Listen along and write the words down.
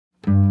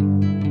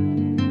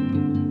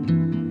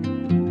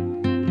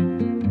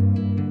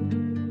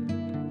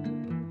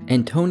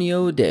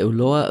Antonio de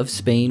Ulloa of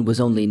Spain was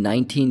only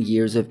 19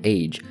 years of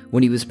age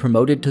when he was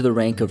promoted to the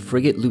rank of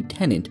frigate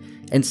lieutenant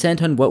and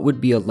sent on what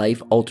would be a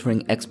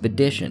life-altering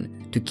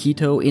expedition to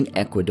Quito in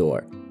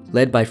Ecuador,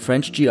 led by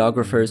French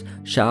geographers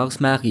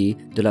Charles-Marie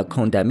de la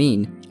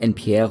Condamine and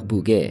Pierre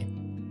Bouguer.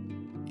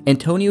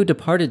 Antonio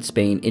departed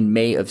Spain in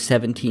May of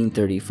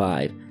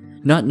 1735,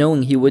 not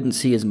knowing he wouldn't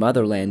see his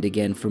motherland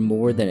again for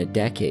more than a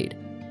decade.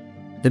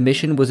 The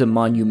mission was a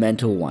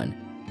monumental one,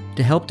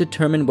 to help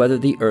determine whether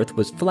the Earth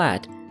was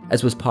flat,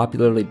 as was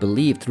popularly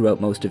believed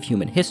throughout most of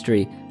human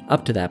history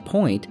up to that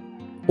point,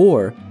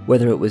 or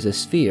whether it was a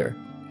sphere,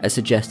 as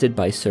suggested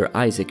by Sir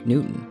Isaac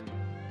Newton.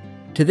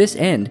 To this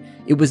end,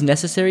 it was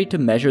necessary to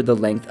measure the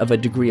length of a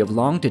degree of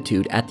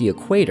longitude at the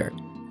equator,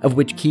 of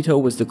which Quito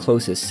was the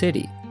closest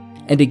city,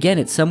 and again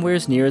it's somewhere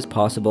as near as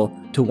possible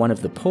to one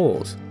of the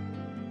poles.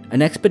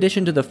 An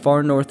expedition to the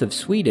far north of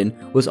Sweden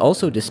was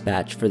also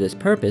dispatched for this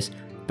purpose,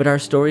 but our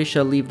story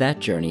shall leave that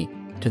journey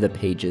to the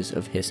pages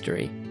of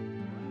history.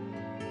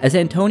 As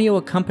Antonio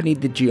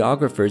accompanied the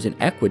geographers in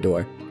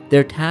Ecuador,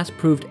 their task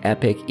proved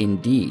epic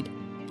indeed,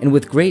 and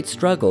with great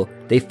struggle,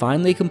 they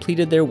finally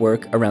completed their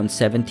work around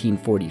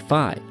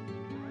 1745.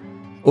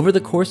 Over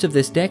the course of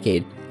this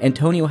decade,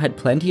 Antonio had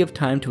plenty of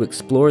time to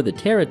explore the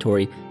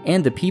territory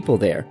and the people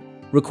there,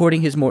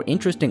 recording his more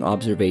interesting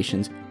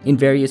observations in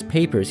various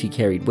papers he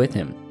carried with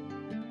him.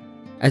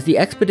 As the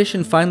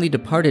expedition finally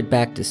departed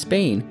back to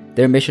Spain,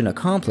 their mission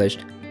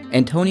accomplished,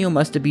 Antonio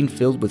must have been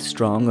filled with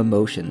strong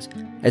emotions,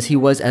 as he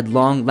was at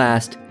long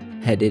last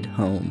headed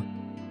home.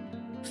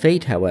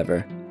 Fate,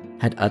 however,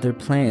 had other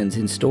plans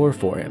in store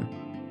for him.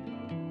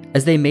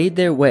 As they made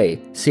their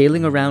way,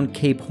 sailing around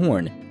Cape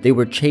Horn, they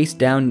were chased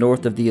down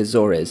north of the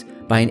Azores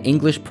by an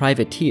English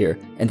privateer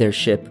and their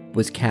ship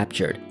was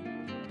captured.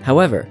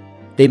 However,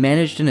 they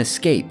managed an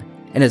escape,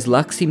 and as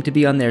luck seemed to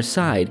be on their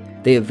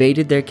side, they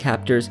evaded their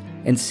captors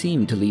and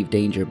seemed to leave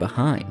danger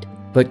behind.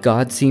 But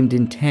God seemed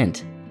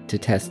intent to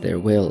test their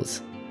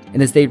wills,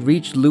 and as they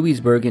reached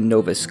Louisbourg in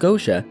Nova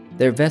Scotia,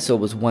 their vessel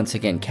was once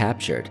again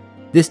captured,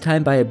 this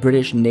time by a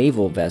British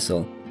naval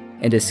vessel,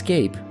 and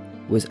escape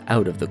was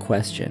out of the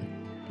question.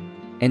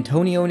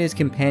 Antonio and his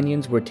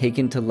companions were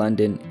taken to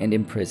London and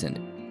imprisoned,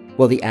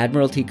 while the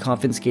Admiralty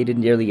confiscated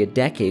nearly a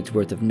decade's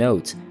worth of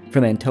notes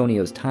from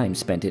Antonio's time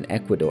spent in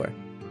Ecuador.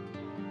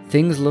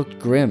 Things looked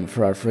grim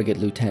for our frigate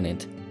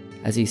lieutenant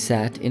as he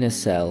sat in a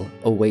cell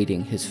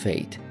awaiting his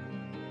fate.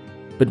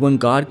 But when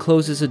God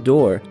closes a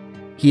door,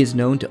 he is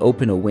known to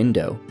open a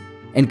window,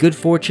 and good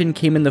fortune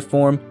came in the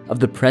form of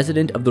the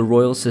president of the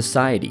Royal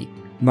Society,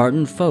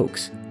 Martin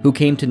Folkes, who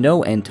came to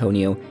know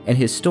Antonio and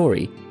his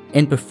story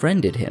and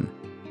befriended him.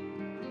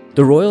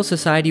 The Royal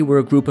Society were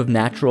a group of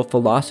natural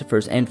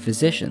philosophers and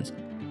physicians,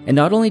 and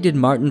not only did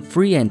Martin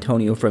free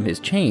Antonio from his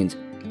chains,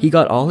 he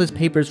got all his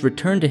papers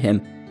returned to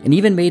him and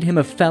even made him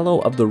a Fellow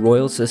of the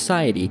Royal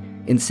Society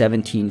in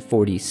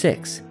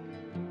 1746.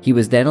 He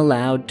was then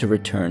allowed to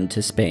return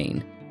to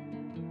Spain.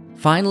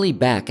 Finally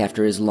back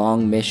after his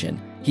long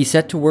mission, he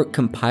set to work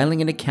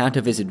compiling an account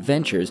of his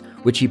adventures,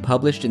 which he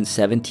published in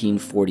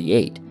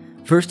 1748,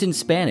 first in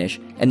Spanish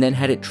and then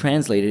had it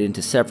translated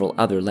into several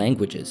other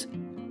languages.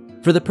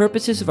 For the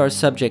purposes of our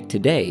subject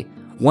today,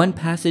 one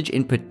passage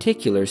in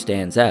particular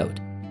stands out.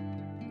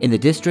 In the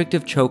district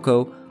of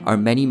Choco are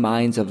many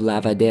mines of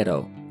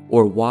lavadero,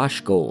 or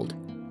wash gold.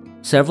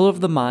 Several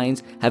of the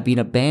mines have been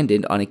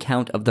abandoned on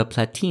account of the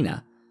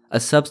platina, a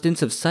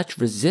substance of such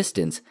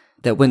resistance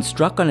that when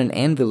struck on an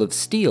anvil of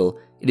steel,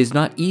 it is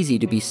not easy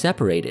to be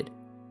separated,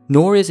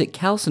 nor is it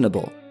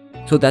calcinable,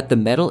 so that the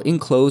metal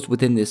enclosed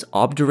within this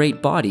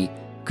obdurate body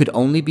could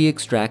only be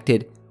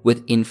extracted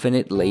with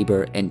infinite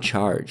labor and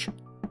charge.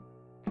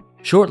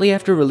 Shortly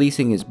after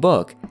releasing his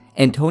book,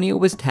 Antonio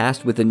was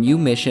tasked with a new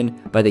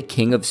mission by the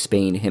King of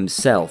Spain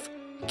himself,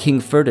 King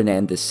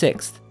Ferdinand VI,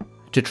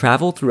 to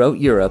travel throughout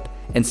Europe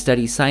and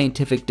study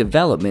scientific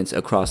developments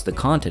across the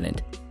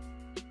continent.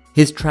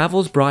 His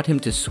travels brought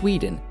him to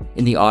Sweden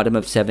in the autumn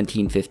of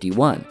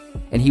 1751,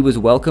 and he was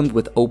welcomed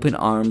with open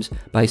arms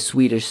by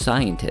Swedish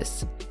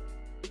scientists.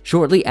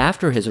 Shortly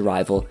after his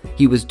arrival,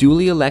 he was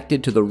duly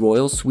elected to the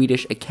Royal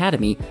Swedish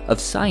Academy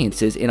of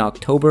Sciences in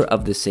October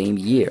of the same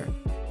year.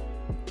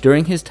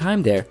 During his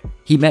time there,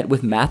 he met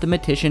with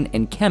mathematician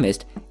and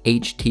chemist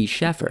H.T.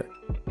 Scheffer.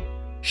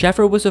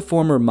 Scheffer was a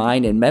former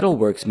mine and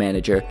metalworks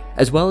manager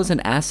as well as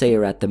an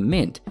assayer at the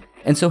Mint,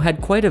 and so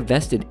had quite a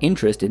vested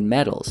interest in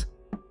metals.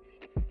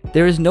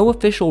 There is no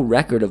official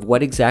record of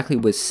what exactly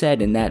was said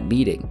in that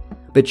meeting,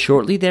 but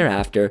shortly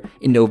thereafter,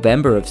 in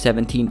November of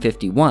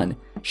 1751,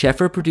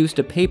 Scheffer produced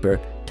a paper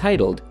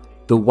titled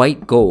The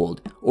White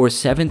Gold, or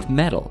Seventh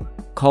Metal,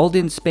 called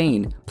in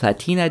Spain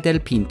Platina del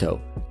Pinto,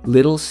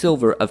 Little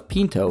Silver of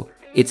Pinto,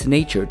 its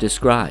nature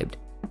described,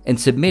 and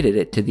submitted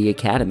it to the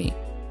Academy.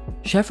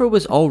 Scheffer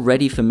was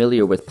already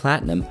familiar with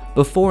platinum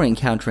before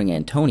encountering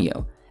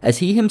Antonio, as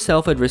he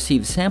himself had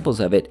received samples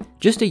of it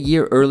just a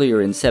year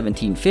earlier in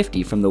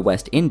 1750 from the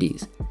West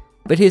Indies,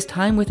 but his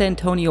time with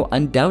Antonio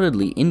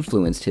undoubtedly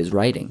influenced his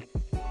writing.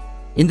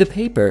 In the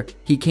paper,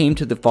 he came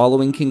to the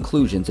following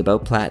conclusions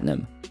about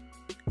platinum.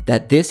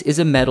 that this is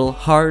a metal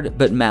hard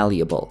but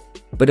malleable,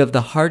 but of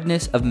the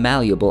hardness of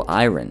malleable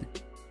iron.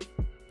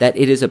 That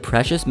it is a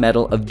precious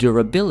metal of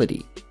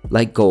durability,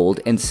 like gold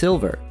and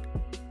silver.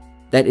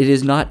 That it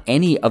is not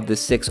any of the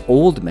 6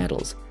 old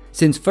metals,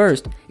 since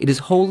first, it is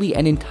wholly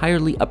and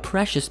entirely a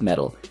precious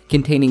metal,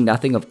 containing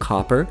nothing of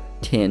copper,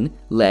 tin,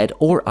 lead,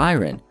 or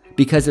iron,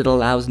 because it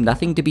allows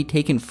nothing to be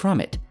taken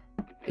from it.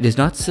 It is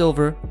not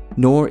silver,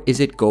 nor is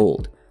it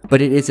gold,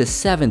 but it is a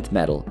 7th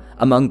metal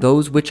among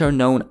those which are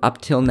known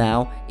up till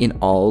now in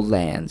all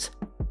lands.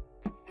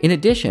 In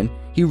addition,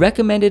 he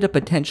recommended a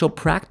potential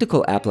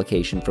practical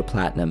application for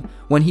platinum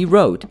when he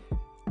wrote,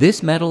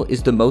 "This metal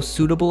is the most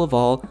suitable of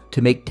all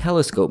to make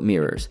telescope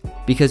mirrors,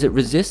 because it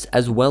resists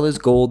as well as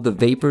gold the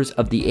vapors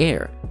of the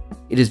air.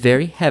 It is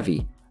very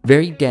heavy,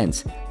 very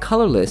dense,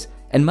 colorless,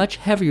 and much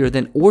heavier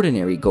than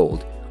ordinary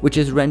gold, which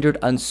is rendered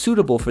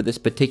unsuitable for this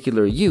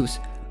particular use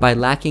by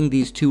lacking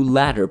these 2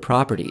 latter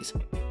properties."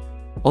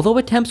 Although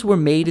attempts were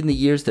made in the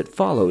years that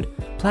followed,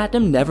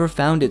 platinum never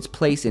found its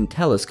place in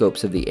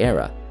telescopes of the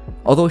era.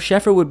 Although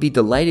Scheffer would be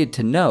delighted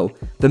to know,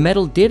 the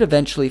metal did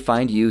eventually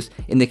find use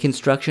in the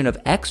construction of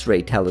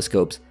X-ray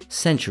telescopes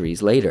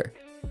centuries later.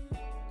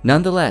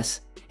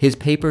 Nonetheless, his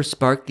paper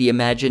sparked the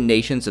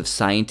imaginations of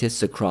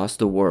scientists across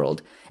the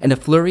world, and a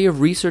flurry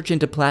of research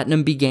into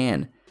platinum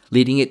began,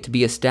 leading it to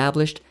be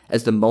established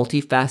as the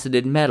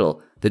multifaceted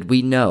metal that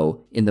we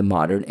know in the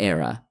modern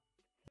era.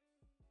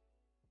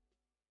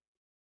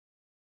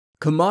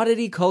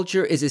 Commodity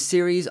Culture is a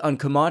series on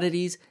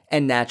commodities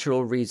and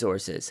natural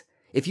resources.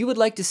 If you would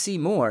like to see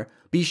more,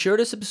 be sure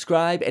to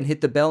subscribe and hit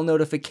the bell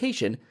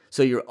notification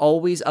so you're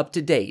always up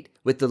to date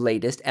with the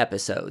latest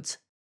episodes.